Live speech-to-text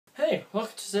Hey,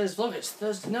 welcome to today's vlog. It's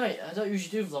Thursday night. I don't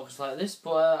usually do vlogs like this,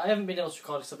 but I haven't been able to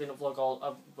record because I've been at vlog all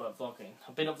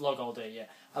I've been at vlog all day. Yeah,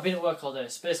 I've been at work all day.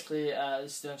 So basically,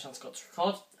 this is the only chance I got to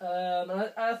record. And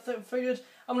I figured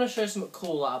I'm going to show you something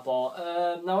cool that I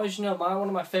bought. Now, as you know, one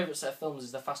of my favourite set of films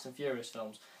is the Fast and Furious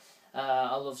films.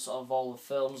 I love sort of all the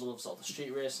films. I love sort of the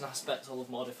street racing aspects. I love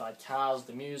modified cars,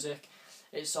 the music.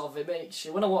 It makes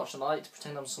you, when I watch them, I like to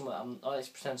pretend I'm somewhere that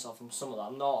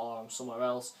I'm not, or I'm somewhere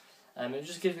else. It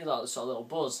just gives me like this sort of little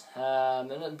buzz,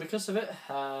 and then because of it,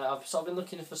 I've sort of been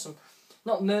looking for some,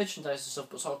 not merchandise and stuff,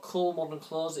 but sort of cool modern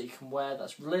clothes that you can wear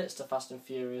that relates to Fast and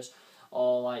Furious,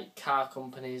 or like car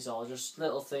companies, or just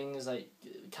little things like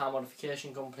car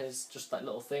modification companies, just like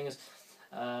little things.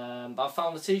 But I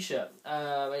found a T-shirt,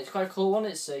 and it's quite a cool one.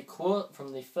 It's a quote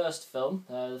from the first film,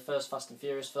 the first Fast and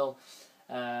Furious film.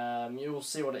 You will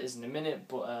see what it is in a minute,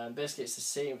 but basically it's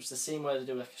the scene where they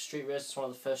do like a street race. It's one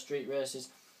of the first street races.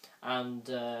 And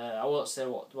I won't say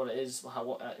what it is,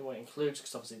 what it includes,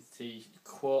 because obviously the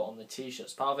quote on the T-shirt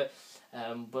is part of it.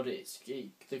 But it's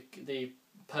the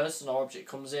person or object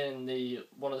comes in, and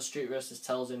one of the street racers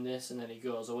tells him this, and then he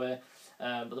goes away.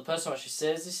 But the person who actually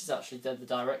says this is actually the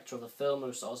director of the film,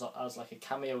 who sort of has like a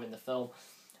cameo in the film.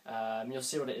 You'll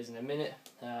see what it is in a minute.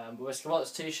 But basically, I bought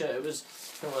this T-shirt. It was,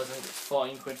 I think it's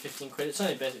 14 quid, 15 quid. It's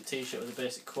only a basic T-shirt with a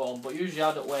basic quote on. But usually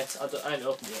I don't wear. I haven't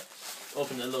opened it yet.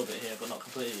 Opened it a little bit here, but not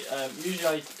completely. Usually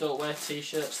I don't wear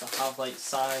T-shirts that have like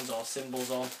signs or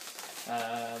symbols on.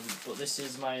 But this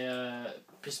is my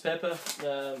piece of paper.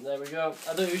 There we go.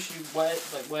 I don't usually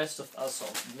wear stuff as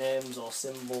sort of names or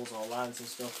symbols or lines and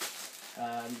stuff.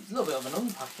 A little bit of an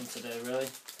unpacking today, really.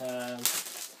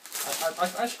 I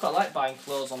actually quite like buying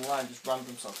clothes online, just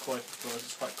random sort of quirky clothes.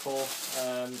 It's quite cool.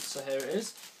 So here it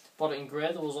is. Bought it in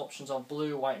grey. There was options of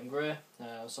blue, white, and grey.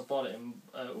 So I bought it in.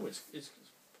 It's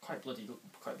quite bloody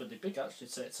big actually.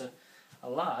 So it's a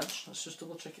large. Let's just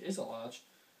double check. It is a large.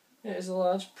 Yeah, it is a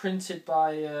large. Printed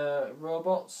by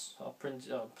robots. So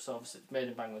obviously it's made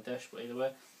in Bangladesh, but either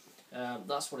way,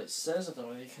 that's what it says. I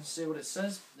don't know if you can see what it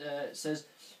says. It says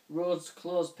Roads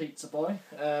Closed Pizza Boy,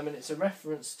 and it's a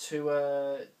reference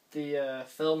to the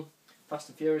film, Fast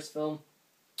and Furious film,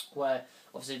 where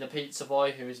obviously the pizza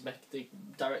boy, the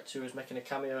director who is making a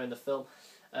cameo in the film,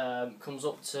 comes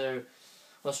up to,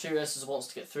 well, street racers wants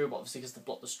to get through, but obviously because they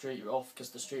blocked the street off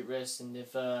because the street racing,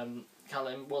 they've can't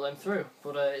let them through.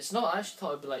 But it's not. I actually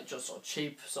thought it'd be like just sort of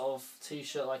cheap sort of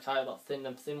T-shirt, like I have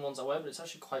that thin ones I wear, but it's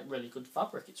actually quite really good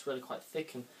fabric. It's really quite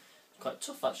thick and quite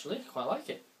tough actually. Quite like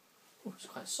it. Ooh, it's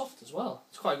quite soft as well.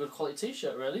 It's quite a good quality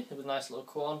T-shirt really, with a nice little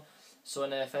quote on. So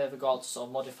if I ever go out to sort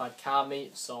of modified car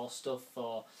meets or stuff,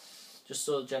 or just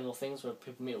sort of general things where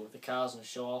people meet up with the cars and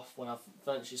show off, when I've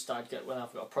eventually when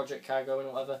I've got a project car going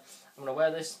or whatever, I'm going to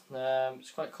wear this. It's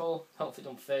quite cool. Hopefully it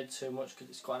don't fade too much because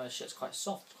it's quite nice shit. It's quite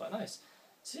soft. It's quite nice.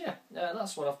 So yeah,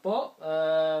 that's what I've bought.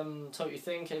 Tell me what you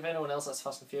think. If anyone else likes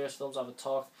Fast and Furious films, I'll have a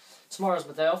talk. Tomorrow's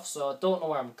my day off, so I don't know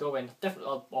where I'm going. Definitely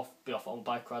I'll be off on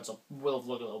bike rides. I will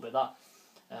vlog a little bit of that.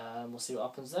 We'll see what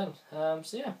happens then.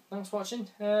 So yeah, thanks for watching.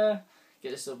 Get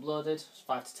this uploaded. It's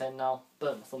 5 to 10 now.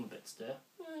 Burnt my thumb a bit today.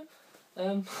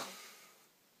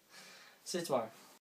 See you tomorrow.